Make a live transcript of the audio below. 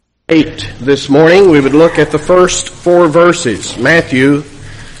8 this morning. We would look at the first 4 verses. Matthew,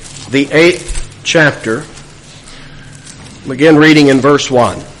 the 8th chapter. Begin reading in verse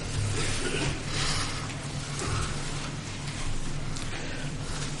 1.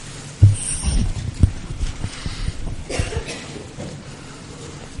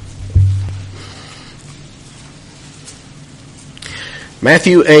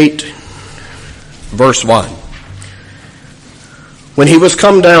 Matthew 8, verse 1. When he was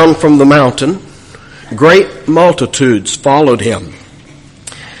come down from the mountain, great multitudes followed him.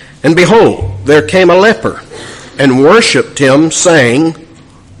 And behold, there came a leper, and worshipped him, saying,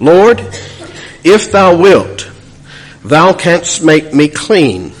 Lord, if thou wilt, thou canst make me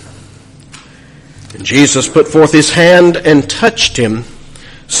clean. And Jesus put forth his hand and touched him,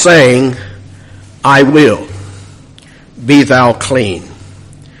 saying, I will, be thou clean.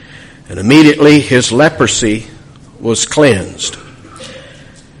 And immediately his leprosy was cleansed.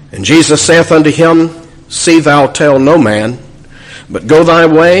 And Jesus saith unto him, See thou tell no man, but go thy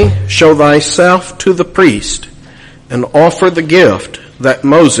way, show thyself to the priest, and offer the gift that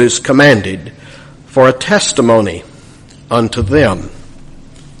Moses commanded for a testimony unto them.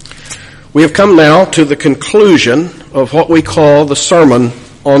 We have come now to the conclusion of what we call the Sermon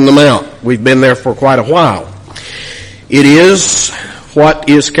on the Mount. We've been there for quite a while. It is what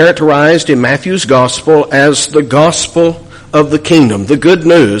is characterized in Matthew's gospel as the gospel of the kingdom, the good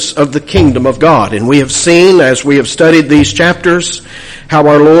news of the kingdom of God. And we have seen, as we have studied these chapters, how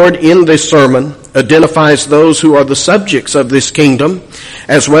our Lord in this sermon identifies those who are the subjects of this kingdom,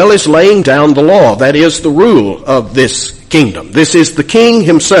 as well as laying down the law, that is, the rule of this kingdom. This is the king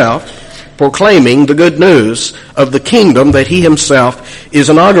himself proclaiming the good news of the kingdom that he himself is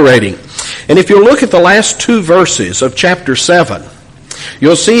inaugurating. And if you look at the last 2 verses of chapter 7,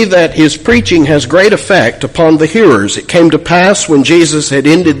 you'll see that his preaching has great effect upon the hearers. It came to pass when Jesus had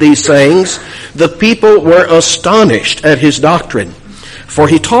ended these sayings, the people were astonished at his doctrine, for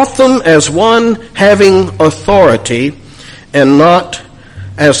he taught them as one having authority and not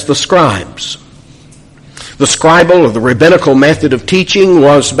as the scribes. The scribal or the rabbinical method of teaching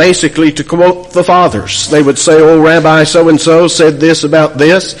was basically to quote the fathers. They would say, oh, Rabbi so-and-so said this about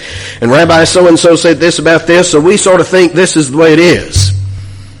this, and Rabbi so-and-so said this about this, so we sort of think this is the way it is.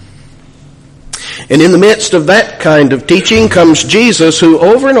 And in the midst of that kind of teaching comes Jesus, who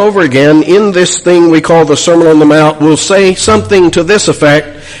over and over again in this thing we call the Sermon on the Mount will say something to this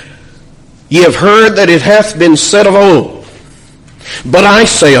effect, Ye have heard that it hath been said of old, but I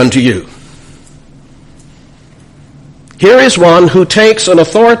say unto you. Here is one who takes an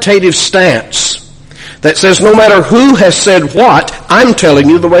authoritative stance that says no matter who has said what, I'm telling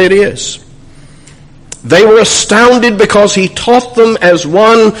you the way it is. They were astounded because he taught them as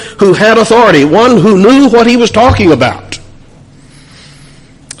one who had authority, one who knew what he was talking about.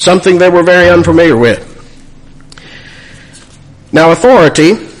 Something they were very unfamiliar with. Now,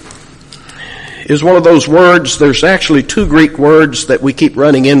 authority is one of those words. There's actually 2 Greek words that we keep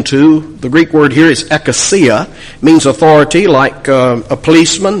running into. The Greek word here is exousia. It means authority, like a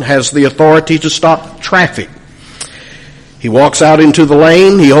policeman has the authority to stop traffic. He walks out into the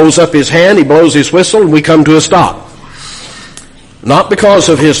lane, he holds up his hand, he blows his whistle, and we come to a stop. Not because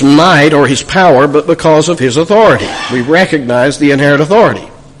of his might or his power, but because of his authority. We recognize the inherent authority.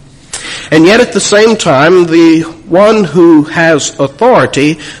 And yet at the same time, the one who has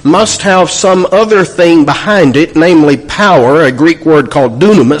authority must have some other thing behind it, namely power, a Greek word called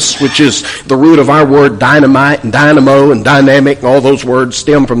dunamis, which is the root of our word dynamite and dynamo and dynamic, and all those words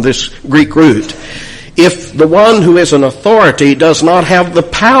stem from this Greek root. If the one who is an authority does not have the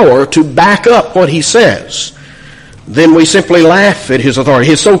power to back up what he says, then we simply laugh at his authority.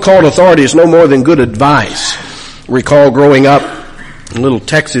 His so-called authority is no more than good advice. Recall growing up in a little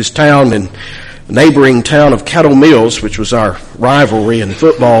Texas town and neighboring town of Cattle Mills, which was our rivalry in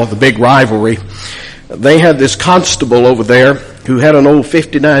football, the big rivalry. They had this constable over there who had an old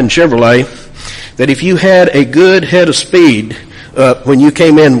 59 Chevrolet that if you had a good head of speed, when you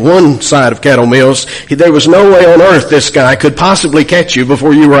came in one side of Cattle Mills, there was no way on earth this guy could possibly catch you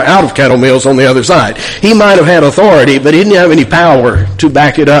before you were out of Cattle Mills on the other side. He might have had authority, but he didn't have any power to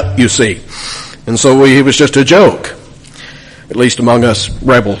back it up, you see. And so he was just a joke, at least among us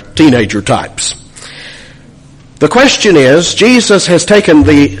rebel teenager types. The question is, Jesus has taken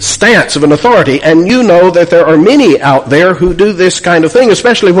the stance of an authority, and you know that there are many out there who do this kind of thing,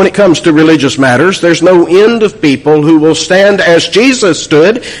 especially when it comes to religious matters. There's no end of people who will stand as Jesus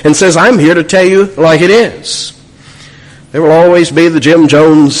stood and says, I'm here to tell you like it is. There will always be the Jim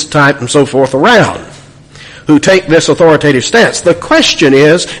Jones type and so forth around who take this authoritative stance. The question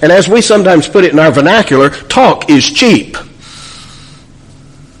is, and as we sometimes put it in our vernacular, talk is cheap.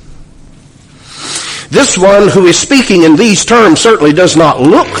 This one who is speaking in these terms certainly does not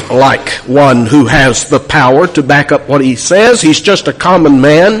look like one who has the power to back up what he says. He's just a common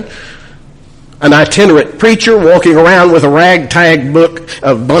man, an itinerant preacher walking around with a ragtag book,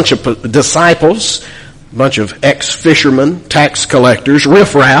 a bunch of disciples, a bunch of ex-fishermen, tax collectors,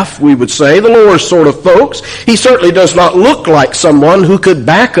 riffraff, we would say, the lower sort of folks. He certainly does not look like someone who could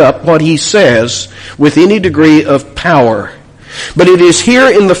back up what he says with any degree of power. But it is here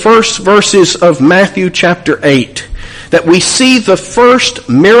in the first verses of Matthew chapter 8 that we see the first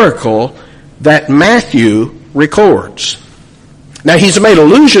miracle that Matthew records. Now, he's made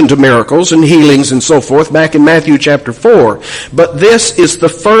allusion to miracles and healings and so forth back in Matthew chapter 4, but this is the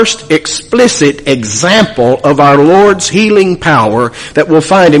first explicit example of our Lord's healing power that we'll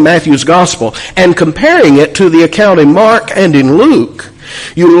find in Matthew's gospel. And comparing it to the account in Mark and in Luke,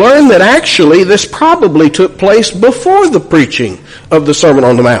 you learn that actually this probably took place before the preaching of the Sermon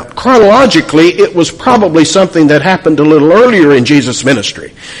on the Mount. Chronologically, it was probably something that happened a little earlier in Jesus'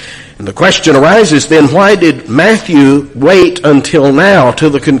 ministry. And the question arises then, why did Matthew wait until now, to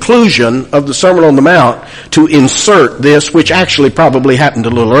the conclusion of the Sermon on the Mount, to insert this, which actually probably happened a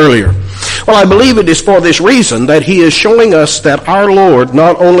little earlier? Well, I believe it is for this reason that he is showing us that our Lord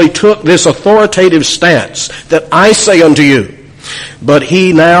not only took this authoritative stance, that I say unto you, but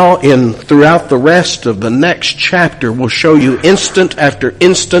he now, throughout the rest of the next chapter, will show you instant after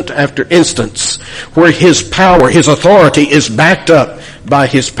instant after instance where his power, his authority is backed up by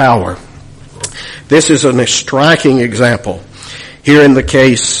his power. This is a striking example here in the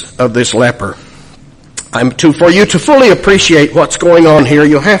case of this leper. For you to fully appreciate what's going on here,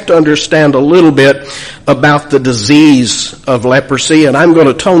 you'll have to understand a little bit about the disease of leprosy, and I'm going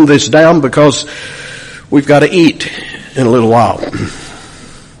to tone this down because we've got to eat in a little while.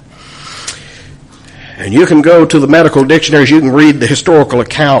 And you can go to the medical dictionaries, you can read the historical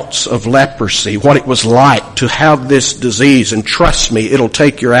accounts of leprosy, what it was like to have this disease, and trust me, it'll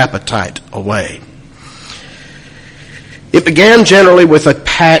take your appetite away. It began generally with a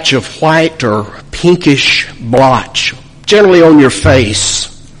patch of white or pinkish blotch, generally on your face.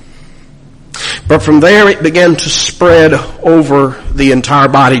 But from there it began to spread over the entire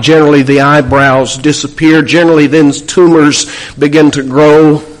body. Generally the eyebrows disappeared. Generally then tumors began to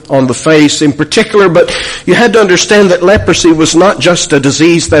grow on the face in particular. But you had to understand that leprosy was not just a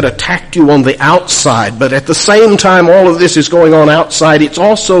disease that attacked you on the outside, but at the same time all of this is going on outside, it's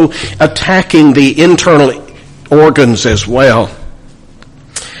also attacking the internal organs as well.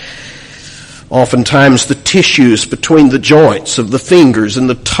 Oftentimes the tissues between the joints of the fingers and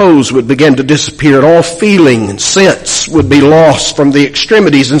the toes would begin to disappear, and all feeling and sense would be lost from the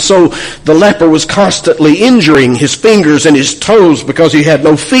extremities. And so the leper was constantly injuring his fingers and his toes because he had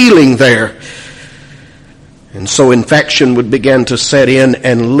no feeling there. And so infection would begin to set in,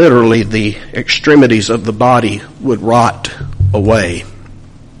 and literally the extremities of the body would rot away.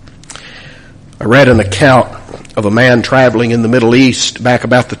 I read an account of a man traveling in the Middle East back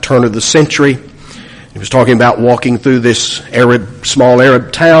about the turn of the century. He was talking about walking through this small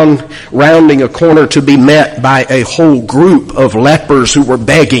Arab town, rounding a corner to be met by a whole group of lepers who were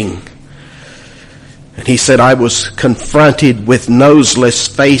begging. And he said, I was confronted with noseless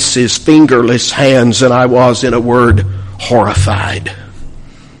faces, fingerless hands, and I was, in a word, horrified.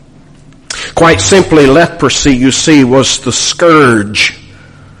 Quite simply, leprosy, you see, was the scourge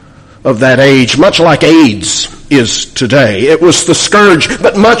of that age, much like AIDS is today. It was the scourge,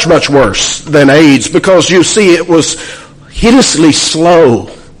 but much, much worse than AIDS, because you see, it was hideously slow.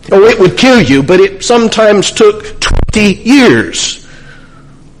 Oh, it would kill you, but it sometimes took 20 years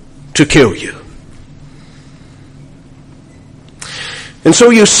to kill you. And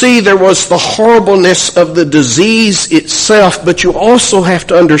so you see, there was the horribleness of the disease itself, but you also have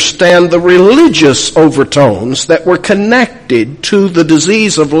to understand the religious overtones that were connected to the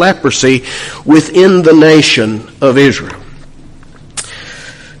disease of leprosy within the nation of Israel.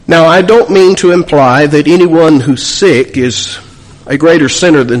 Now, I don't mean to imply that anyone who's sick is a greater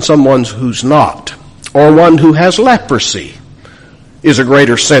sinner than someone who's not, or one who has leprosy is a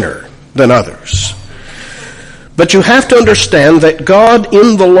greater sinner than others. But you have to understand that God,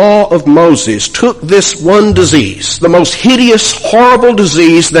 in the law of Moses, took this one disease, the most hideous, horrible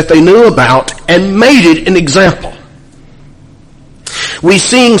disease that they knew about, and made it an example. We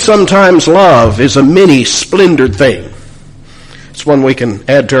sing sometimes love is a many splendored thing. It's one we can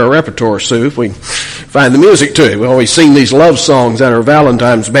add to our repertoire, Sue, if we find the music to it. We always sing these love songs at our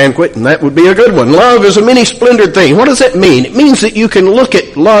Valentine's banquet, and that would be a good one. Love is a many splendored thing. What does that mean? It means that you can look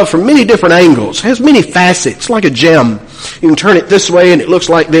at love from many different angles. It has many facets, like a gem. You can turn it this way and it looks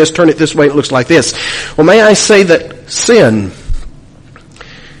like this, turn it this way and it looks like this. Well, may I say that sin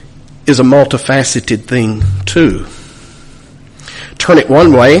is a multifaceted thing too. Turn it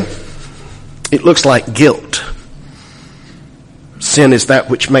one way, it looks like guilt. Sin is that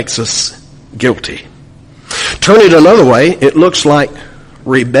which makes us guilty. Turn it another way, it looks like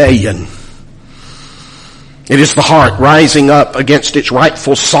rebellion. It is the heart rising up against its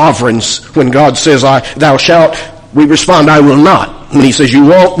rightful sovereigns. When God says, thou shalt, we respond, I will not. When he says, you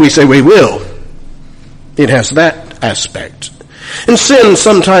won't, we say, we will. It has that aspect. And sin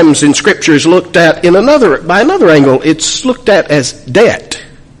sometimes in Scripture is looked at by another angle. It's looked at as debt.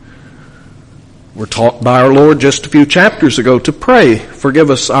 We're taught by our Lord just a few chapters ago to pray, forgive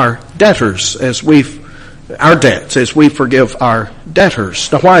us our debtors our debts as we forgive our debtors.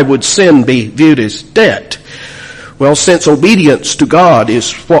 Now why would sin be viewed as debt? Well, since obedience to God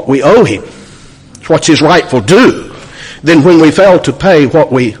is what we owe him, it's what's his rightful due, then when we fail to pay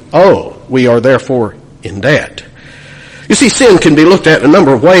what we owe, we are therefore in debt. You see, sin can be looked at in a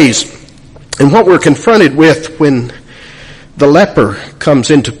number of ways, and what we're confronted with when the leper comes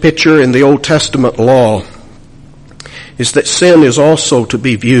into picture in the Old Testament law is that sin is also to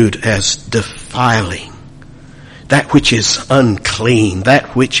be viewed as defiling. That which is unclean,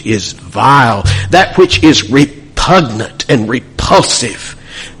 that which is vile, that which is repugnant and repulsive,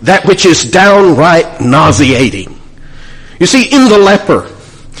 that which is downright nauseating. You see, in the leper,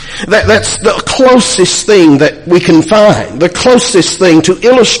 that's the closest thing that we can find, the closest thing to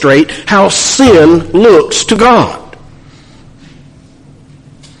illustrate how sin looks to God.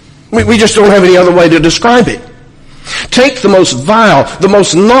 We just don't have any other way to describe it. Take the most vile, the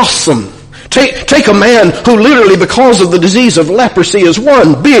most noisome. Take a man who literally, because of the disease of leprosy, is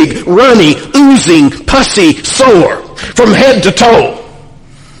one big, runny, oozing, pussy sore from head to toe.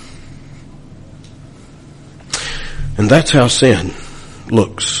 And that's how sin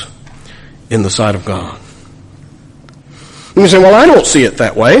looks in the sight of God. And you say, well, I don't see it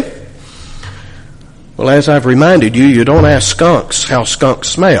that way. Well, as I've reminded you, you don't ask skunks how skunks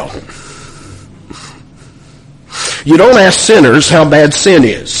smell. You don't ask sinners how bad sin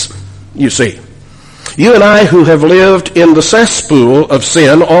is, you see. You and I who have lived in the cesspool of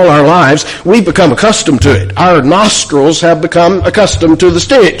sin all our lives, we've become accustomed to it. Our nostrils have become accustomed to the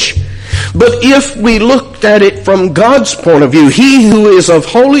stench. But if we looked at it from God's point of view, he who is of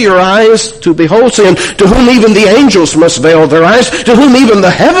holier eyes to behold sin, to whom even the angels must veil their eyes, to whom even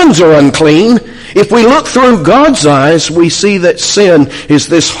the heavens are unclean, if we look through God's eyes, we see that sin is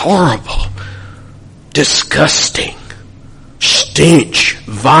this horrible, disgusting, stench,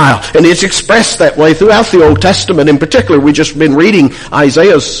 vile. And it's expressed that way throughout the Old Testament. In particular, we've just been reading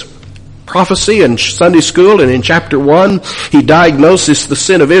Isaiah's prophecy in Sunday school, and in chapter 1, he diagnoses the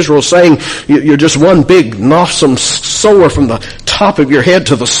sin of Israel, saying, you're just one big, noisome sore from the top of your head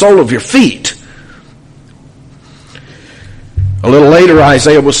to the sole of your feet. A little later,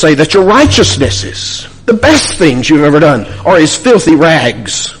 Isaiah will say that your righteousnesses, the best things you've ever done, are as filthy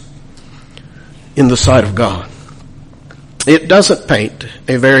rags in the sight of God. It doesn't paint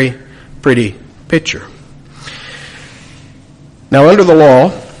a very pretty picture. Now, under the law,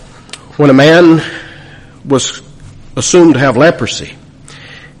 when a man was assumed to have leprosy,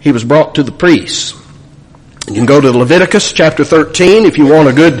 he was brought to the priest. You can go to Leviticus chapter 13 if you want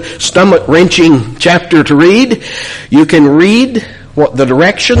a good stomach-wrenching chapter to read. You can read what the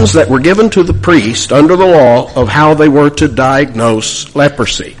directions that were given to the priest under the law of how they were to diagnose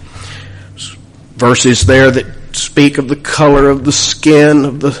leprosy. Verses there that speak of the color of the skin,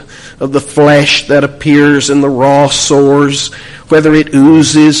 of the flesh that appears in the raw sores, whether it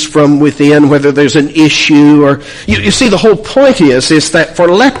oozes from within, whether there's an issue, or you see, the whole point is that for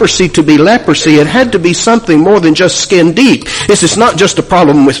leprosy to be leprosy, it had to be something more than just skin deep. This is not just a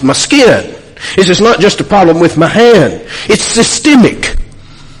problem with my skin. This is not just a problem with my hand. It's systemic.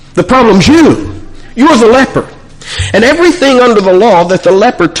 The problem's you. You're the leper. And everything under the law that the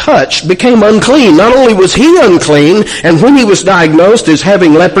leper touched became unclean. Not only was he unclean, and when he was diagnosed as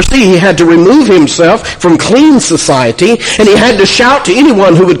having leprosy, he had to remove himself from clean society, and he had to shout to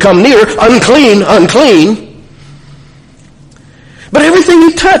anyone who would come near, unclean, unclean. But everything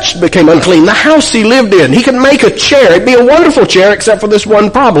he touched became unclean. The house he lived in, he could make a chair. It'd be a wonderful chair except for this one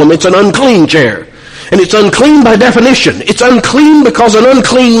problem. It's an unclean chair. And it's unclean by definition. It's unclean because an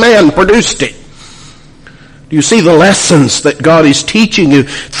unclean man produced it. You see the lessons that God is teaching you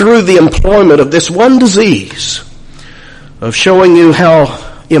through the employment of this one disease, of showing you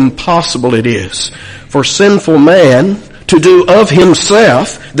how impossible it is for sinful man to do of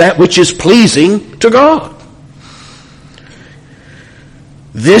himself that which is pleasing to God.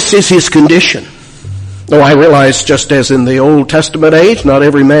 This is his condition. Though I realize, just as in the Old Testament age, not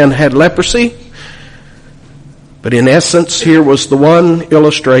every man had leprosy, But in essence, here was the one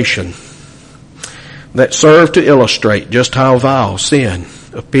illustration that served to illustrate just how vile sin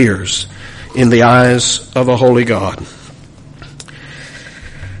appears in the eyes of a holy God.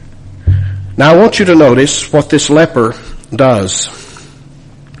 Now I want you to notice what this leper does.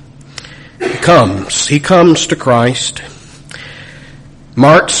 He comes to Christ.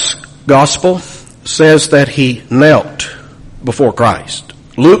 Mark's gospel says that he knelt before Christ.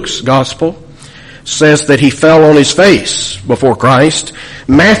 Luke's gospel says that he fell on his face before Christ.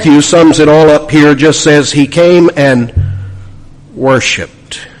 Matthew sums it all up here, just says he came and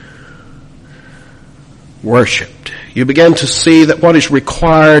worshipped. Worshipped. You begin to see that what is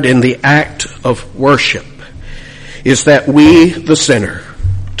required in the act of worship is that we, the sinner,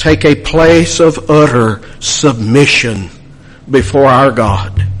 take a place of utter submission before our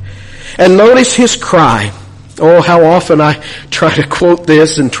God. And notice his cry. Oh, how often I try to quote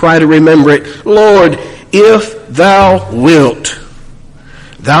this and try to remember it. Lord, if thou wilt,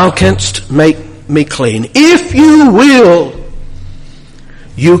 thou canst make me clean. If you will,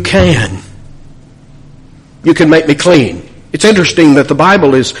 you can. You can make me clean. It's interesting that the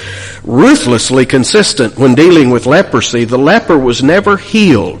Bible is ruthlessly consistent when dealing with leprosy. The leper was never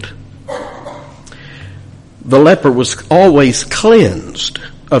healed. The leper was always cleansed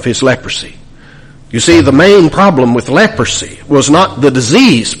of his leprosy. You see, the main problem with leprosy was not the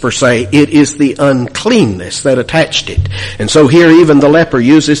disease per se, it is the uncleanness that attached it. And so here even the leper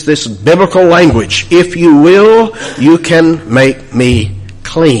uses this biblical language. If you will, you can make me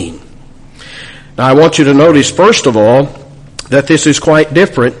clean. Now I want you to notice first of all that this is quite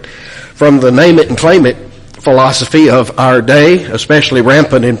different from the name it and claim it philosophy of our day, especially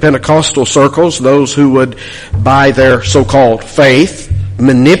rampant in Pentecostal circles, those who would, by their so-called faith,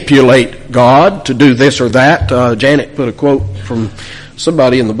 manipulate God to do this or that. Janet put a quote from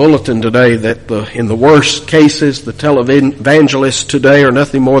somebody in the bulletin today that in the worst cases, the televangelists today are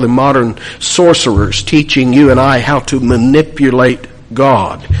nothing more than modern sorcerers teaching you and I how to manipulate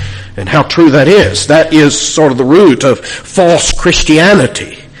God. And how true that is. That is sort of the root of false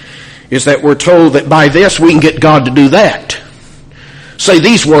Christianity, is that we're told that by this we can get God to do that. Say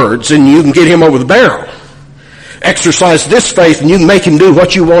these words and you can get him over the barrel. Exercise this faith and you can make him do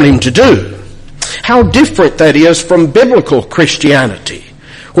what you want him to do. How different that is from biblical Christianity,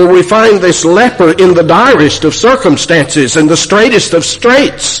 where we find this leper in the direst of circumstances and the straightest of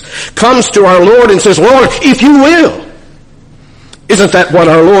straits comes to our Lord and says, Lord, if you will. Isn't that what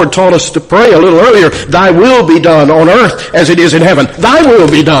our Lord taught us to pray a little earlier? Thy will be done on earth as it is in heaven. Thy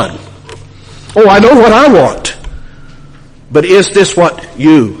will be done. Oh, I know what I want. But is this what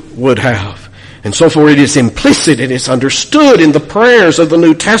you would have? And so for it is implicit and it's understood in the prayers of the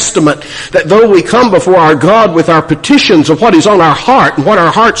New Testament that though we come before our God with our petitions of what is on our heart and what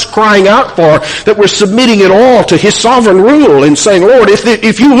our heart's crying out for, that we're submitting it all to his sovereign rule and saying, Lord,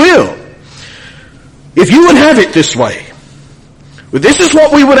 if you will, if you would have it this way, this is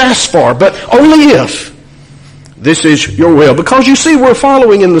what we would ask for, but only if this is your will. Because you see, we're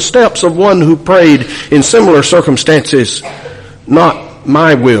following in the steps of one who prayed in similar circumstances, not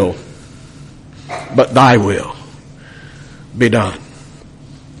my will, but thy will be done.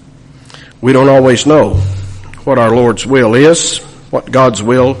 We don't always know what our Lord's will is, what God's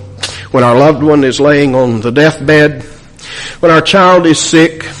will. When our loved one is laying on the deathbed, when our child is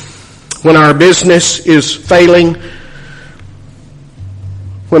sick, when our business is failing,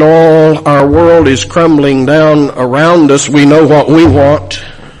 when all our world is crumbling down around us, we know what we want,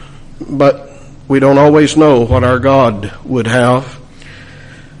 but we don't always know what our God would have.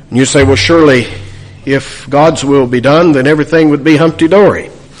 And you say, well, surely if God's will be done, then everything would be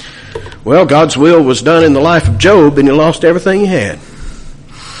humpty-dory. Well, God's will was done in the life of Job, and he lost everything he had.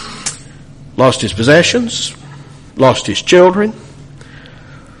 Lost his possessions, lost his children,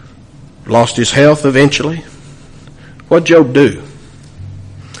 lost his health eventually. What'd Job do?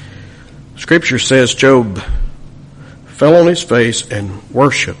 Scripture says Job fell on his face and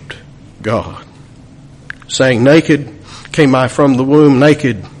worshiped God, saying, naked came I from the womb,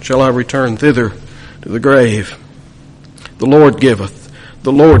 naked shall I return thither to the grave. The Lord giveth,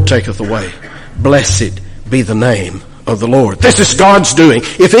 the Lord taketh away. Blessed be the name of the Lord. This is God's doing.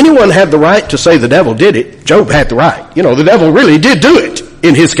 If anyone had the right to say the devil did it, Job had the right. You know, the devil really did do it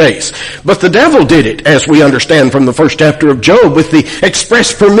in his case. But the devil did it, as we understand from the first chapter of Job, with the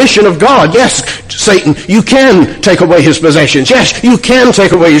express permission of God. Yes, Satan, you can take away his possessions. Yes, you can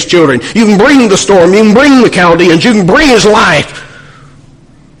take away his children. You can bring the storm. You can bring the Chaldeans. You can bring his life.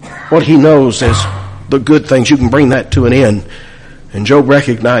 What he knows is the good things. You can bring that to an end. And Job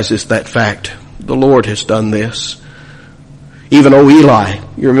recognizes that fact. The Lord has done this. Even old Eli.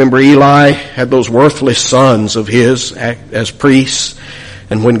 You remember Eli had those worthless sons of his as priests.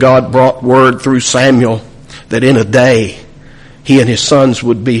 And when God brought word through Samuel that in a day he and his sons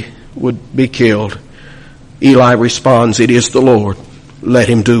would be killed, Eli responds, "It is the Lord. Let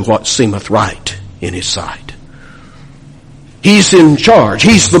him do what seemeth right in his sight." He's in charge.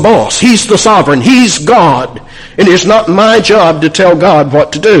 He's the boss. He's the sovereign. He's God. And it's not my job to tell God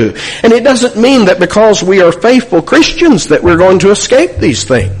what to do. And it doesn't mean that because we are faithful Christians that we're going to escape these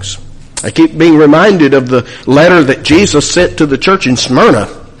things. I keep being reminded of the letter that Jesus sent to the church in Smyrna.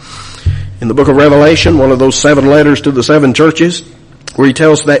 In the book of Revelation, one of those 7 letters to the 7 churches, where he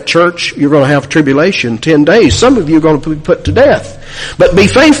tells that church, you're going to have tribulation 10 days. Some of you are going to be put to death. But be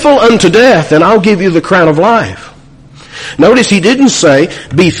faithful unto death, and I'll give you the crown of life. Notice he didn't say,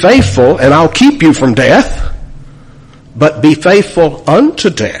 be faithful and I'll keep you from death, but be faithful unto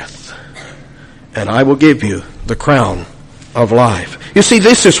death, and I will give you the crown of life. You see,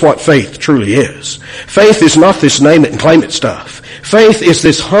 this is what faith truly is. Faith is not this name it and claim it stuff. Faith is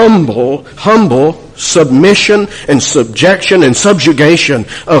this humble submission and subjection and subjugation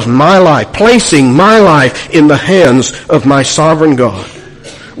of my life, placing my life in the hands of my sovereign God,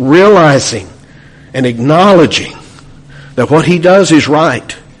 realizing and acknowledging that what he does is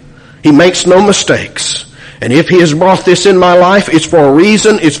right. He makes no mistakes. And if he has brought this in my life, it's for a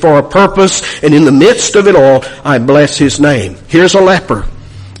reason, it's for a purpose, and in the midst of it all, I bless his name. Here's a leper.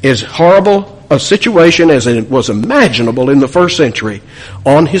 As horrible a situation as it was imaginable in the first century,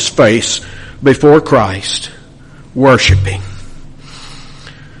 on his face before Christ, worshiping.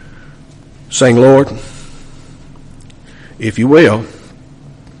 Saying, Lord, if you will,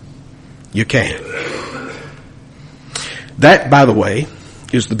 you can. That, by the way,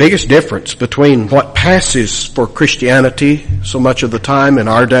 is the biggest difference between what passes for Christianity so much of the time in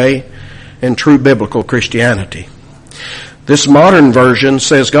our day and true biblical Christianity. This modern version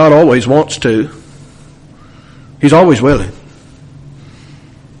says God always wants to. He's always willing.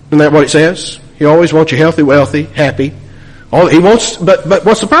 Isn't that what it says? He always wants you healthy, wealthy, happy. He wants, but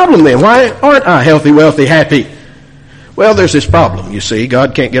what's the problem then? Why aren't I healthy, wealthy, happy? Well, there's this problem, you see.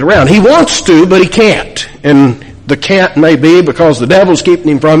 God can't get around. He wants to, but he can't. And the can't may be because the devil's keeping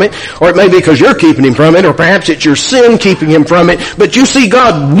him from it, or it may be because you're keeping him from it, or perhaps it's your sin keeping him from it. But you see,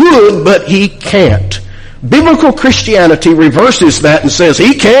 God would, but he can't. Biblical Christianity reverses that and says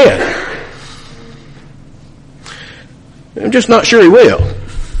he can. I'm just not sure he will.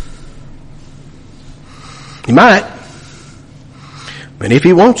 He might. And if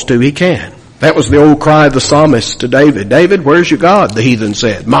he wants to, he can. That was the old cry of the psalmist to David. David, where's your God? The heathen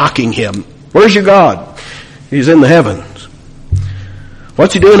said, mocking him. Where's your God? He's in the heavens.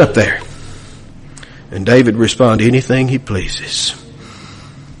 What's he doing up there? And David responded, anything he pleases.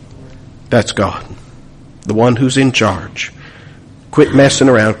 That's God. The one who's in charge. Quit messing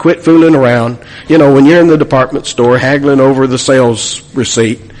around. Quit fooling around. You know, when you're in the department store haggling over the sales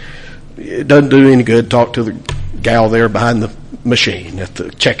receipt, it doesn't do any good. Talk to the gal there behind the machine at the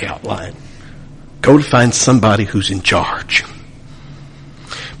checkout line. Go to find somebody who's in charge.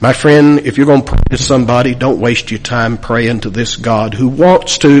 My friend, if you're going to pray to somebody, don't waste your time praying to this God who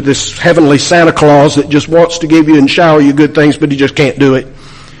wants to, this heavenly Santa Claus that just wants to give you and shower you good things, but he just can't do it.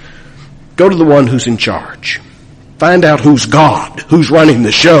 Go to the one who's in charge. Find out who's God, who's running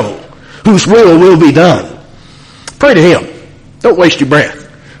the show, whose will be done. Pray to him. Don't waste your breath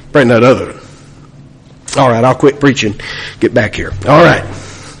praying that other one. All right, I'll quit preaching. Get back here. All right.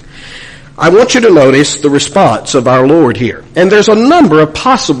 I want you to notice the response of our Lord here. And there's a number of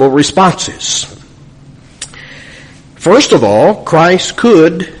possible responses. First of all, Christ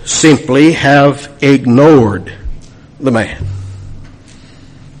could simply have ignored the man.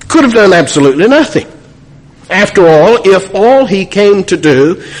 Could have done absolutely nothing. After all, if all he came to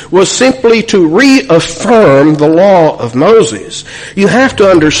do was simply to reaffirm the law of Moses, you have to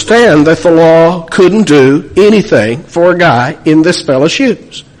understand that the law couldn't do anything for a guy in this fellow's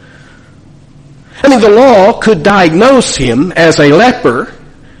shoes. I mean, the law could diagnose him as a leper,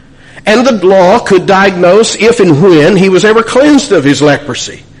 and the law could diagnose if and when he was ever cleansed of his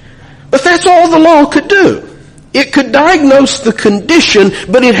leprosy. But that's all the law could do. It could diagnose the condition,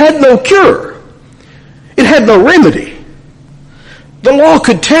 but it had no cure. It had no remedy. The law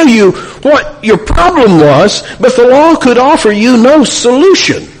could tell you what your problem was, but the law could offer you no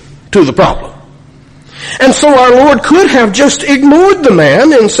solution to the problem. And so our Lord could have just ignored the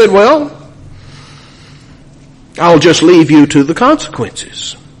man and said, well, I'll just leave you to the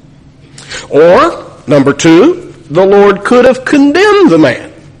consequences. Or, number 2, the Lord could have condemned the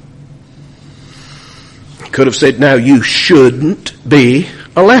man. He could have said, now you shouldn't be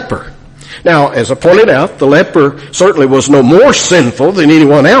a leper. Now, as I pointed out, the leper certainly was no more sinful than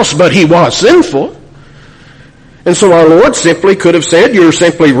anyone else, but he was sinful. And so our Lord simply could have said, you're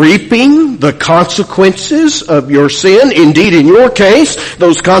simply reaping the consequences of your sin. Indeed, in your case,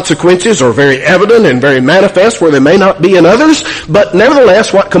 those consequences are very evident and very manifest where they may not be in others. But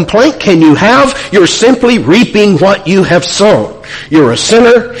nevertheless, what complaint can you have? You're simply reaping what you have sown. You're a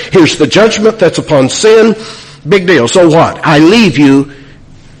sinner. Here's the judgment that's upon sin. Big deal. So what? I leave you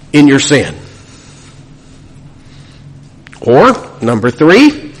in your sin. Or, number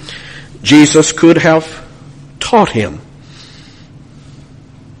 3, Jesus could have taught him.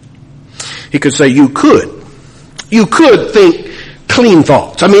 He could say, you could think clean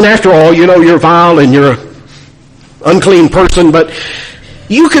thoughts. I mean, after all, you're vile and you're an unclean person, but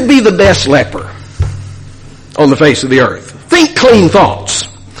you could be the best leper on the face of the earth. Think clean thoughts.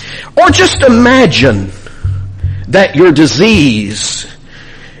 Or just imagine that your disease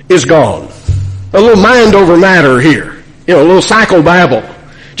is gone. A little mind over matter here. A little psychobabble.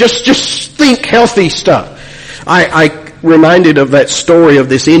 Just think healthy stuff. I reminded of that story of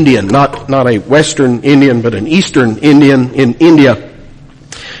this Indian, not a Western Indian, but an Eastern Indian in India,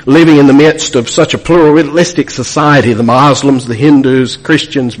 living in the midst of such a pluralistic society, the Muslims, the Hindus,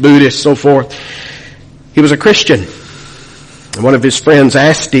 Christians, Buddhists, so forth. He was a Christian. And one of his friends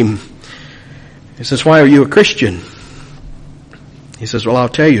asked him, he says, why are you a Christian? He says, well, I'll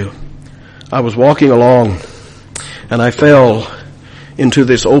tell you, I was walking along and I fell into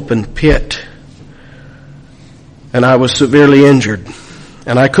this open pit. And I was severely injured.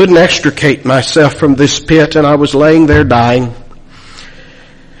 And I couldn't extricate myself from this pit, and I was laying there dying.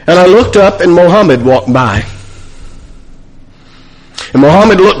 And I looked up and Muhammad walked by. And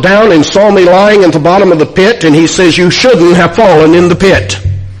Muhammad looked down and saw me lying at the bottom of the pit, and he says, you shouldn't have fallen in the pit.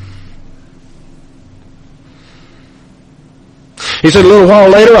 He said, a little while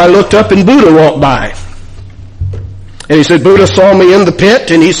later I looked up and Buddha walked by. And he said, Buddha saw me in the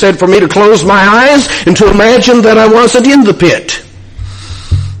pit, and he said for me to close my eyes and to imagine that I wasn't in the pit.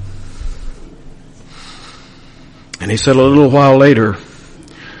 And he said a little while later,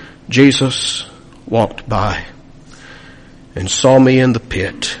 Jesus walked by and saw me in the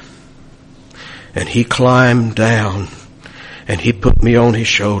pit. And he climbed down and he put me on his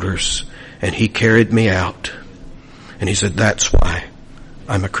shoulders and he carried me out. And he said, that's why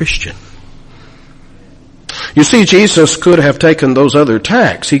I'm a Christian. You see, Jesus could have taken those other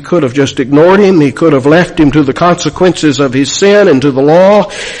tacks. He could have just ignored him. He could have left him to the consequences of his sin and to the law.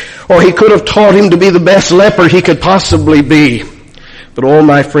 Or he could have taught him to be the best leper he could possibly be. But oh,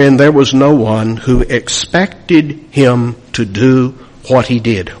 my friend, there was no one who expected him to do what he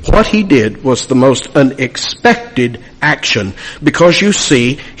did. What he did was the most unexpected action. Because you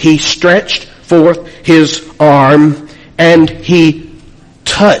see, he stretched forth his arm and he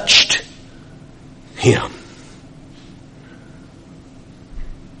touched him.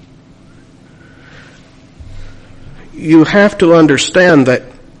 You have to understand that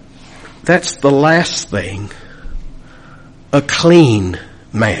that's the last thing a clean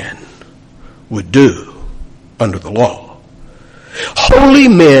man would do under the law. Holy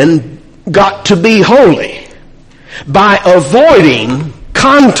men got to be holy by avoiding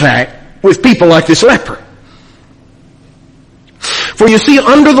contact with people like this leper. For you see,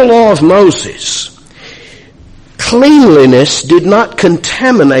 under the law of Moses, cleanliness did not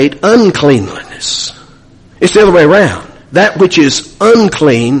contaminate uncleanliness. It's the other way around. That which is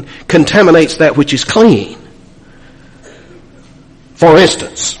unclean contaminates that which is clean. For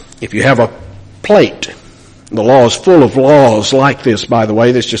instance, if you have a plate, the law is full of laws like this, by the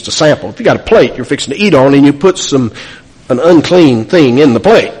way. This is just a sample. If you got a plate you're fixing to eat on and you put an unclean thing in the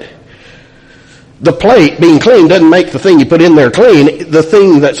plate, the plate being clean doesn't make the thing you put in there clean. The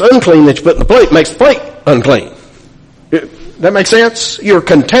thing that's unclean that you put in the plate makes the plate unclean. That makes sense? You're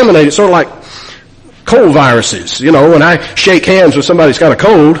contaminated, sort of like cold viruses. When I shake hands with somebody who's got a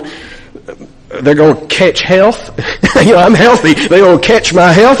cold, they're going to catch health. I'm healthy. They're going to catch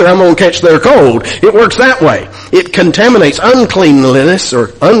my health or I'm going to catch their cold. It works that way. It contaminates uncleanliness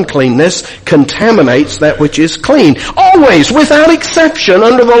or uncleanness contaminates that which is clean. Always, without exception,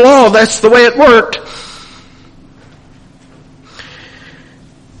 under the law, that's the way it worked.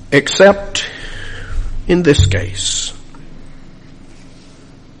 Except in this case.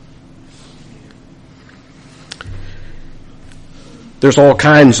 There's all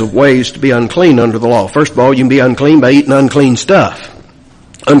kinds of ways to be unclean under the law. First of all, you can be unclean by eating unclean stuff.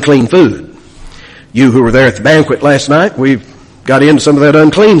 Unclean food. You who were there at the banquet last night, we got into some of that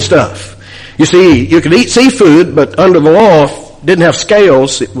unclean stuff. You see, you could eat seafood, but under the law, if it didn't have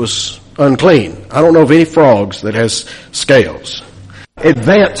scales, it was unclean. I don't know of any frogs that has scales.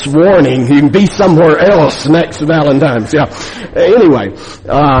 advance warning. You can be somewhere else next Valentine's. Yeah. Anyway,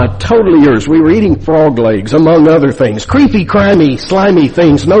 totally yours. We were eating frog legs, among other things. Creepy, crimey, slimy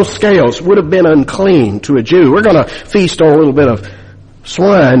things, no scales, would have been unclean to a Jew. We're going to feast on a little bit of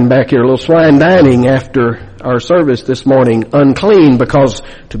swine back here, a little swine dining after our service this morning. Unclean because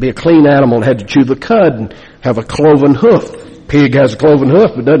to be a clean animal it had to chew the cud and have a cloven hoof. Pig has a cloven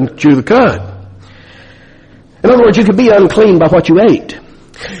hoof but doesn't chew the cud. In other words, you could be unclean by what you ate.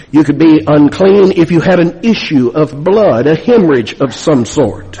 You could be unclean if you had an issue of blood, a hemorrhage of some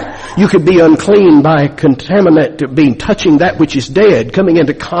sort. You could be unclean by touching that which is dead, coming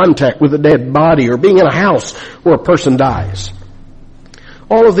into contact with a dead body, or being in a house where a person dies.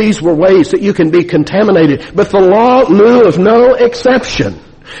 All of these were ways that you can be contaminated, but the law knew of no exception.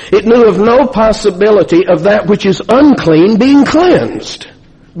 It knew of no possibility of that which is unclean being cleansed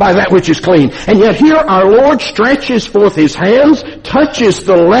by that which is clean. And yet here our Lord stretches forth His hands, touches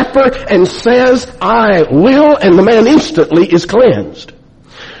the leper, and says, I will, and the man instantly is cleansed.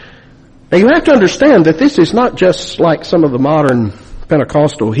 Now you have to understand that this is not just like some of the modern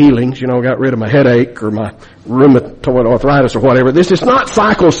Pentecostal healings, got rid of my headache or my rheumatoid arthritis or whatever. This is not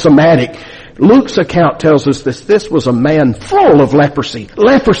psychosomatic. Luke's account tells us this was a man full of leprosy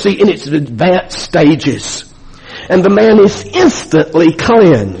in its advanced stages. And the man is instantly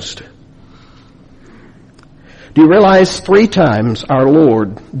cleansed. Do you realize 3 times our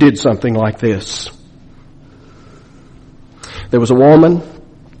Lord did something like this? There was a woman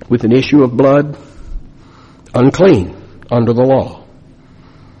with an issue of blood, unclean under the law,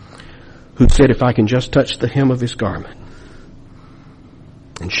 who said, if I can just touch the hem of His garment.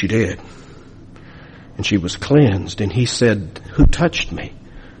 And she did. And she was cleansed. And He said, who touched me?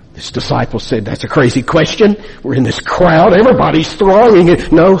 This disciple said, that's a crazy question. We're in this crowd. Everybody's thronging it.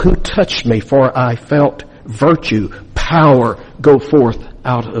 No, who touched me? For I felt virtue, power go forth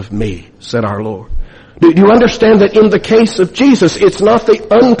out of me, said our Lord. Do you understand that in the case of Jesus, it's not the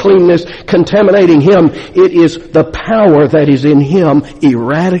uncleanness contaminating Him. It is the power that is in Him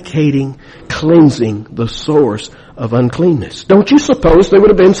eradicating, cleansing the source of uncleanness. Don't you suppose there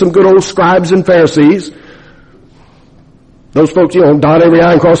would have been some good old scribes and Pharisees? Those folks, dot every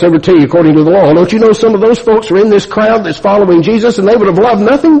I and cross every T according to the law. Don't you know some of those folks were in this crowd that's following Jesus, and they would have loved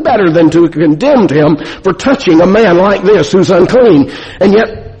nothing better than to have condemned Him for touching a man like this who's unclean. And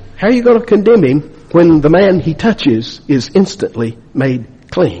yet, how are you going to condemn Him when the man He touches is instantly made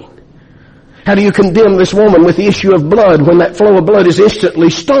clean? How do you condemn this woman with the issue of blood when that flow of blood is instantly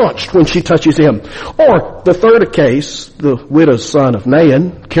staunched when she touches Him? Or the third case, the widow's son of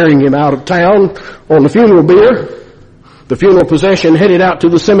Nain, carrying him out of town on the funeral bier. The funeral procession headed out to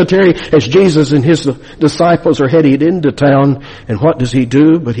the cemetery as Jesus and His disciples are headed into town. And what does He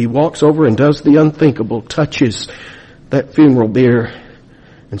do? But He walks over and does the unthinkable, touches that funeral bier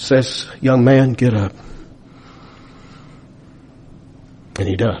and says, young man, get up. And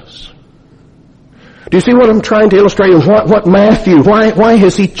he does. Do you see what I'm trying to illustrate? And what Matthew, why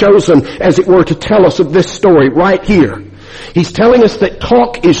has he chosen, as it were, to tell us of this story right here? He's telling us that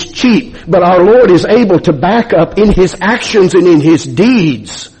talk is cheap, but our Lord is able to back up in His actions and in His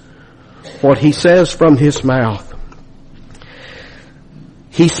deeds what He says from His mouth.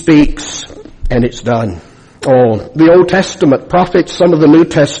 He speaks and it's done. Oh, the Old Testament prophets, some of the New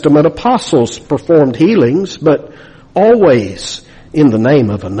Testament apostles performed healings, but always in the name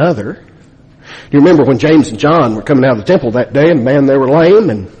of another. You remember when James and John were coming out of the temple that day, and man, they were lame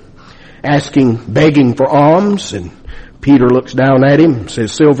and begging for alms, and Peter looks down at him and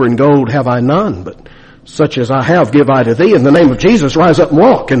says, silver and gold have I none, but such as I have give I to thee. In the name of Jesus, rise up and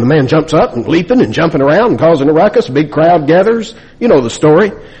walk. And the man jumps up and leaping and jumping around and causing a ruckus. A big crowd gathers. You know the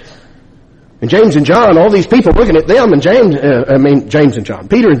story. And James and John, all these people looking at them, and James and John,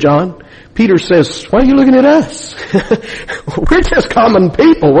 Peter and John. Peter says, why are you looking at us? We're just common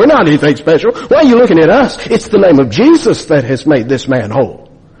people. We're not anything special. Why are you looking at us? It's the name of Jesus that has made this man whole.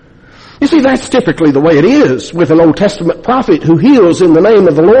 You see, that's typically the way it is with an Old Testament prophet who heals in the name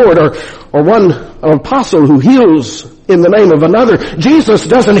of the Lord, or an apostle who heals in the name of another. Jesus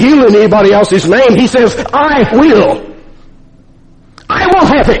doesn't heal in anybody else's name. He says, I will. I will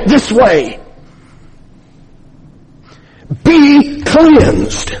have it this way. Be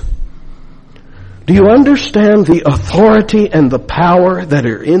cleansed. Do you understand the authority and the power that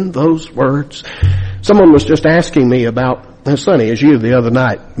are in those words? Someone was just asking me about, Sonny, as you the other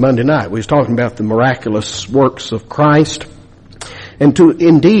night, Monday night, we was talking about the miraculous works of Christ. And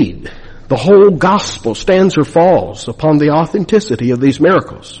indeed, the whole gospel stands or falls upon the authenticity of these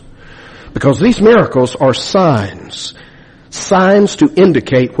miracles. Because these miracles are signs to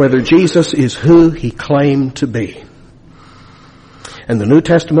indicate whether Jesus is who He claimed to be. And the New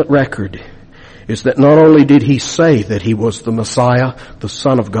Testament record is that not only did he say that he was the Messiah, the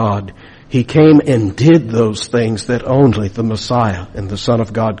Son of God, he came and did those things that only the Messiah and the Son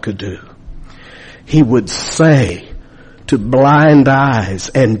of God could do. He would say to blind eyes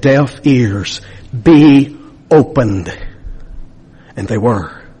and deaf ears, be opened. And they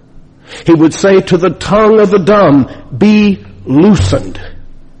were. He would say to the tongue of the dumb, be loosened.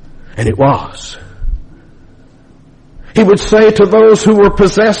 And it was. He would say to those who were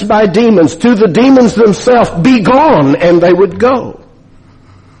possessed by demons, to the demons themselves, be gone, and they would go.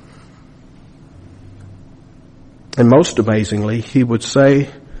 And most amazingly, he would say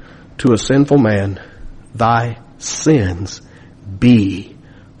to a sinful man, thy sins be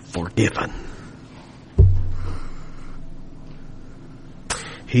forgiven.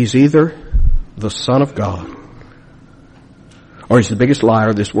 He's either the Son of God or he's the biggest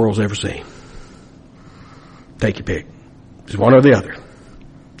liar this world's ever seen. Take your pick. It's one or the other.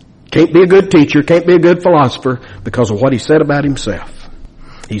 Can't be a good teacher, can't be a good philosopher because of what he said about himself.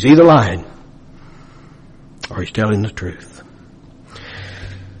 He's either lying or he's telling the truth.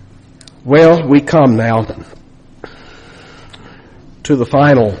 Well, we come now to the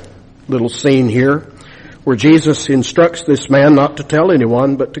final little scene here where Jesus instructs this man not to tell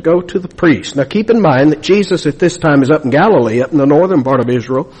anyone but to go to the priest. Now keep in mind that Jesus at this time is up in Galilee, up in the northern part of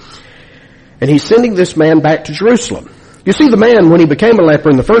Israel, and he's sending this man back to Jerusalem. You see, the man, when he became a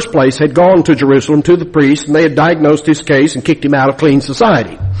leper in the first place, had gone to Jerusalem to the priest, and they had diagnosed his case and kicked him out of clean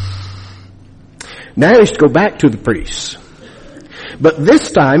society. Now he's to go back to the priest. But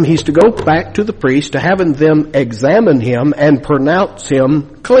this time he's to go back to the priest to having them examine him and pronounce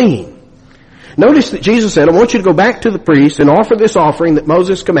him clean. Notice that Jesus said, I want you to go back to the priest and offer this offering that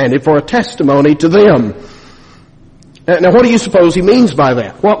Moses commanded for a testimony to them. Now what do you suppose he means by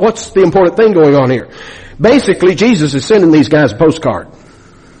that? What's the important thing going on here? Basically, Jesus is sending these guys a postcard.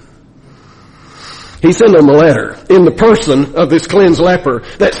 He's sending them a letter in the person of this cleansed leper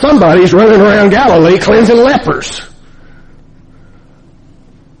that somebody's running around Galilee cleansing lepers.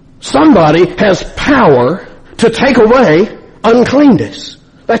 Somebody has power to take away uncleanness.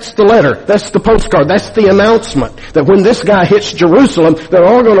 That's the letter. That's the postcard. That's the announcement that when this guy hits Jerusalem, they're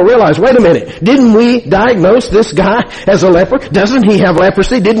all going to realize, wait a minute, didn't we diagnose this guy as a leper? Doesn't he have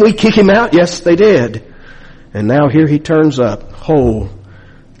leprosy? Didn't we kick him out? Yes, they did. And now here he turns up, whole,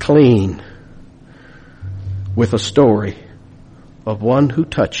 clean, with a story of one who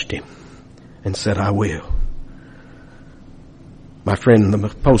touched him and said, I will. My friend, the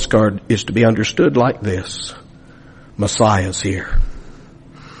postcard is to be understood like this. Messiah's here.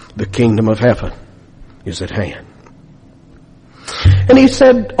 The kingdom of heaven is at hand. And he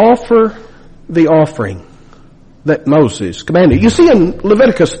said, offer the offering that Moses commanded. You see, in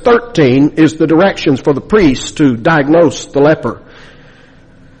Leviticus 13 is the directions for the priests to diagnose the leper.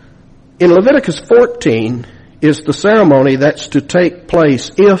 In Leviticus 14 is the ceremony that's to take place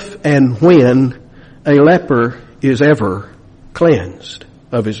if and when a leper is ever cleansed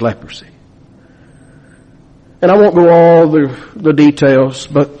of his leprosy. And I won't go all the details,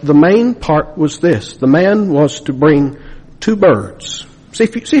 but the main part was this. The man was to bring 2 birds. See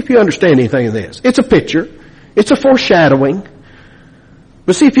if you understand anything of this. It's a picture. It's a foreshadowing.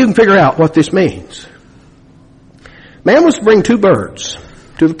 But see if you can figure out what this means. Man was to bring 2 birds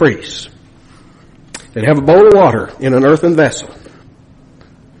to the priest. They'd have a bowl of water in an earthen vessel.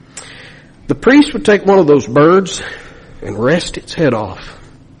 The priest would take one of those birds and rest its head off.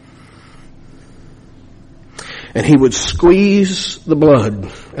 And he would squeeze the blood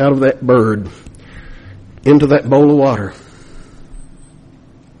out of that bird into that bowl of water.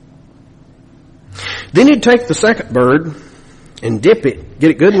 Then he'd take the second bird and dip it,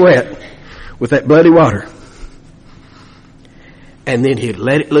 get it good and wet with that bloody water. And then he'd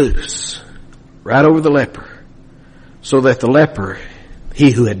let it loose right over the leper so that the leper,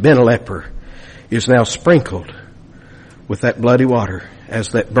 he who had been a leper, is now sprinkled with that bloody water as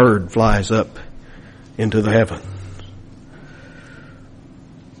that bird flies up into the heavens.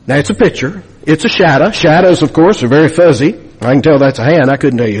 Now it's a picture. It's a shadow. Shadows, of course, are very fuzzy. I can tell that's a hand. I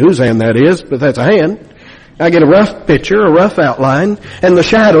couldn't tell you whose hand that is, but that's a hand. I get a rough picture, a rough outline, and the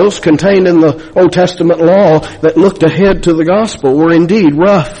shadows contained in the Old Testament law that looked ahead to the gospel were indeed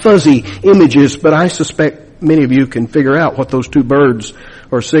rough, fuzzy images, but I suspect many of you can figure out what those 2 birds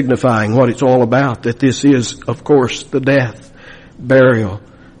are signifying, what it's all about, that this is, of course, the death, burial,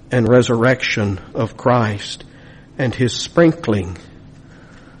 and resurrection of Christ and his sprinkling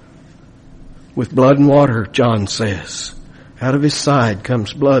with blood and water, John says. Out of his side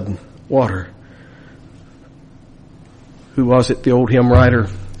comes blood and water. Who was it? The old hymn writer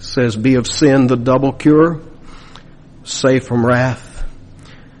says, be of sin the double cure, save from wrath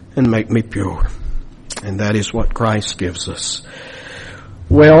and make me pure. And that is what Christ gives us.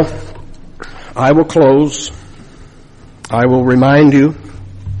 Well, I will close. I will remind you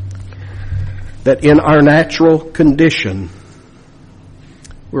that in our natural condition,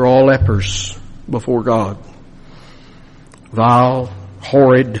 we're all lepers before God. Vile,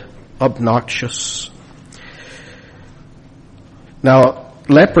 horrid, obnoxious. Now,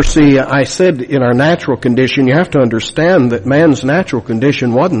 leprosy, I said in our natural condition, you have to understand that man's natural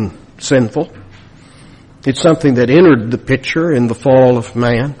condition wasn't sinful. It's something that entered the picture in the fall of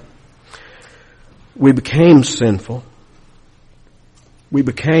man. We became sinful. We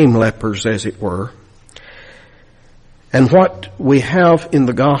became lepers, as it were. And what we have in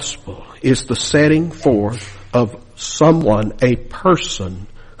the gospel is the setting forth of someone, a person,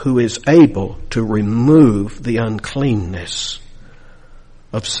 who is able to remove the uncleanness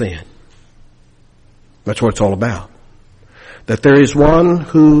of sin. That's what it's all about. That there is one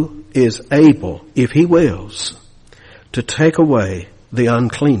who is able, if he wills, to take away the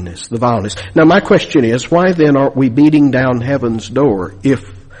uncleanness, the vileness. Now my question is, why then aren't we beating down heaven's door if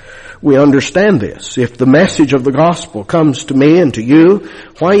we understand this? If the message of the gospel comes to me and to you,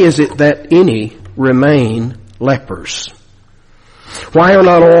 why is it that any remain lepers? Why are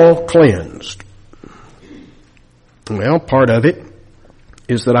not all cleansed? Well, part of it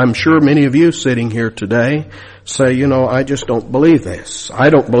is that I'm sure many of you sitting here today say, I just don't believe this. I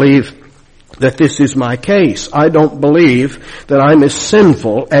don't believe that this is my case. I don't believe that I'm as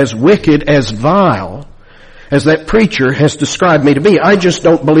sinful, as wicked, as vile as that preacher has described me to be. I just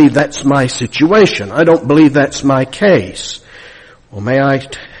don't believe that's my situation. I don't believe that's my case. Well, may I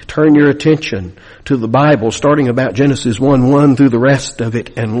turn your attention to the Bible, starting about Genesis 1:1 through the rest of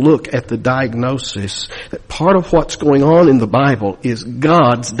it, and look at the diagnosis. That part of what's going on in the Bible is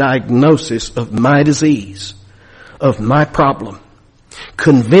God's diagnosis of my disease, of my problem,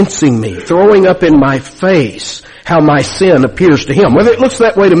 convincing me, throwing up in my face how my sin appears to Him. Whether it looks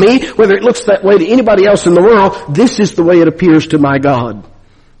that way to me, whether it looks that way to anybody else in the world, this is the way it appears to my God.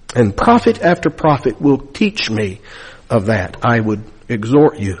 And prophet after prophet will teach me of that. I would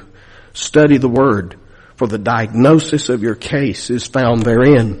exhort you, study the Word, for the diagnosis of your case is found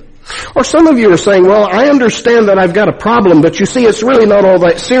therein. Or some of you are saying, well, I understand that I've got a problem, but you see, it's really not all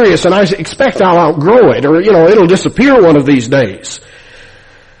that serious, and I expect I'll outgrow it, or, it'll disappear one of these days.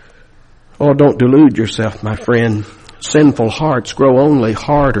 Oh, don't delude yourself, my friend. Sinful hearts grow only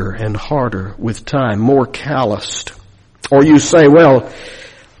harder and harder with time, more calloused. Or you say, well,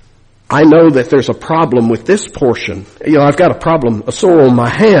 I know that there's a problem with this portion. I've got a problem, a sore on my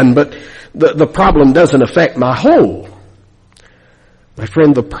hand, but the problem doesn't affect my whole. My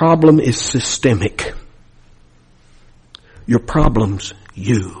friend, the problem is systemic. Your problem's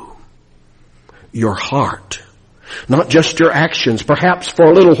you. Your heart. Not just your actions. Perhaps for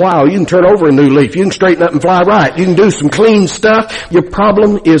a little while you can turn over a new leaf. You can straighten up and fly right. You can do some clean stuff. Your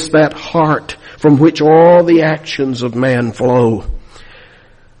problem is that heart from which all the actions of man flow.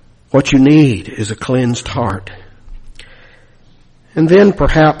 What you need is a cleansed heart. And then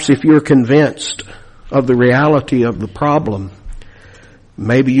perhaps if you're convinced of the reality of the problem,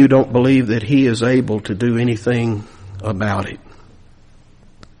 maybe you don't believe that He is able to do anything about it.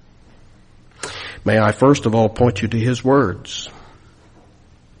 May I first of all point you to His words?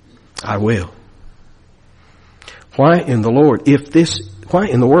 I will. Why in the world, if this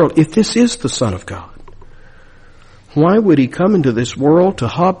is the Son of God, why would He come into this world to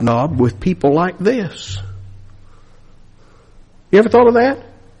hobnob with people like this? You ever thought of that?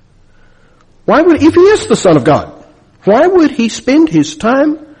 If He is the Son of God, why would He spend His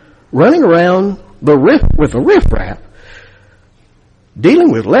time running around with a riffraff,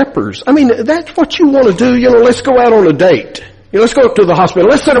 dealing with lepers? I mean, that's what you want to do. Let's go out on a date. Let's go up to the hospital.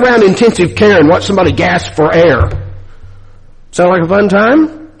 Let's sit around intensive care and watch somebody gasp for air. Sound like a fun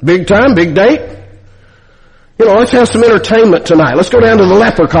time? Big date? Let's have some entertainment tonight. Let's go down to the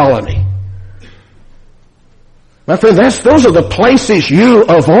leper colony. My friend, those are the places you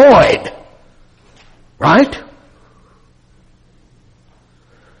avoid. Right?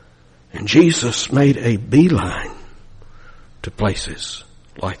 And Jesus made a beeline to places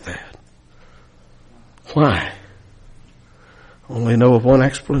like that. Why? Only know of one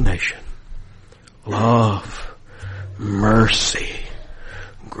explanation. Love, mercy,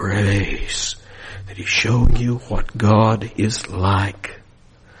 grace. That He's showing you what God is like.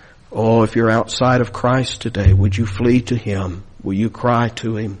 Oh, if you're outside of Christ today, would you flee to Him? Will you cry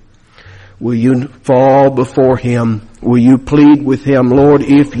to Him? Will you fall before Him? Will you plead with Him? Lord,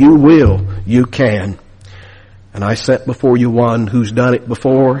 if you will, you can. And I set before you one who's done it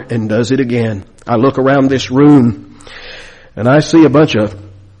before and does it again. I look around this room and I see a bunch of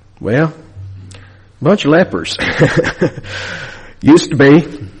Well, a bunch of lepers. Used to be.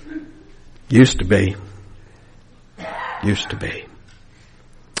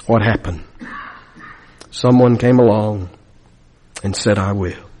 What happened? Someone came along and said, I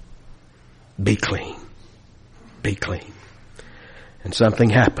will. Be clean. Be clean. And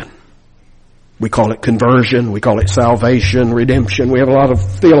something happened. We call it conversion. We call it salvation, redemption. We have a lot of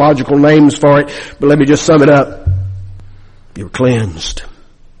theological names for it. But let me just sum it up. You're cleansed.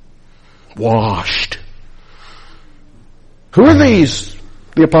 Washed. Who are these?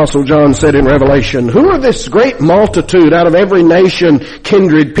 The Apostle John said in Revelation, who are this great multitude out of every nation,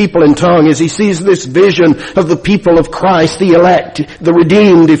 kindred, people, and tongue, as he sees this vision of the people of Christ, the elect, the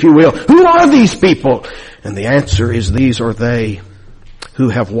redeemed, if you will. Who are these people? And the answer is, these are they who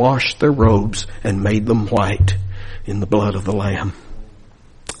have washed their robes and made them white in the blood of the Lamb.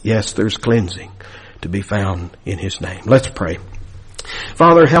 Yes, there's cleansing to be found in his name. Let's pray.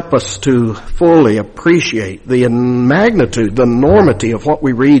 Father, help us to fully appreciate the magnitude, the enormity of what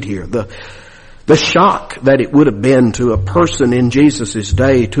we read here, the shock that it would have been to a person in Jesus'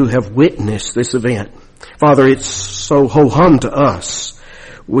 day to have witnessed this event. Father, it's so ho-hum to us.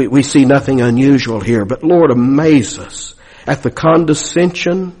 We see nothing unusual here, but Lord, amaze us at the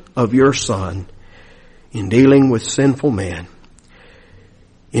condescension of your Son in dealing with sinful men,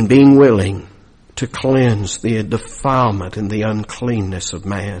 in being willing to cleanse the defilement and the uncleanness of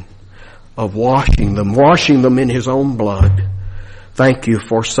man, of washing them in his own blood. Thank you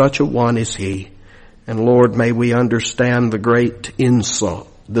for such a one as he. And Lord, may we understand the great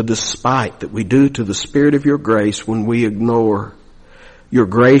insult, the despite that we do to the Spirit of your grace when we ignore your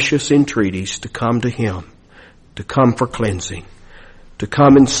gracious entreaties to come to him, to come for cleansing, to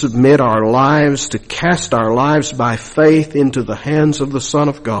come and submit our lives, to cast our lives by faith into the hands of the Son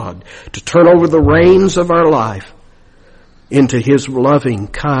of God, to turn over the reins of our life into his loving,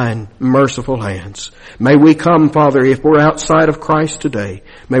 kind, merciful hands. May we come, Father, if we're outside of Christ today,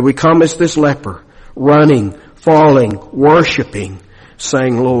 may we come as this leper, running, falling, worshiping,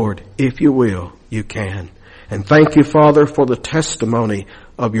 saying, Lord, if you will, you can. And thank you, Father, for the testimony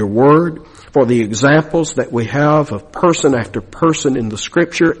of your word, for the examples that we have of person after person in the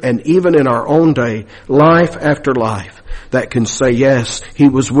Scripture, and even in our own day, life after life, that can say, yes, he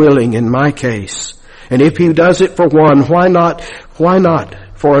was willing in my case. And if he does it for one, why not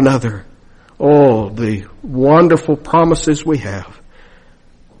for another? Oh, the wonderful promises we have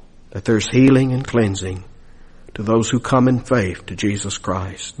that there's healing and cleansing to those who come in faith to Jesus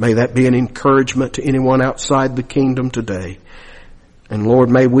Christ. May that be an encouragement to anyone outside the kingdom today. And Lord,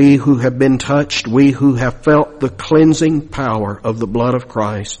 may we who have been touched, we who have felt the cleansing power of the blood of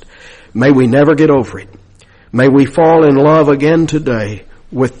Christ, may we never get over it. May we fall in love again today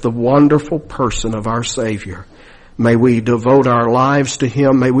with the wonderful person of our Savior. May we devote our lives to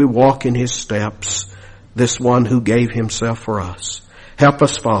him. May we walk in his steps, this one who gave himself for us. Help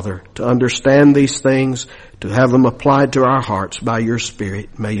us, Father, to understand these things, to have them applied to our hearts by your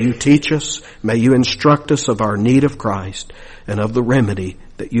Spirit. May you teach us, may you instruct us of our need of Christ and of the remedy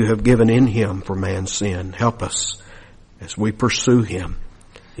that you have given in him for man's sin. Help us as we pursue him.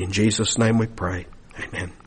 In Jesus' name we pray. Amen.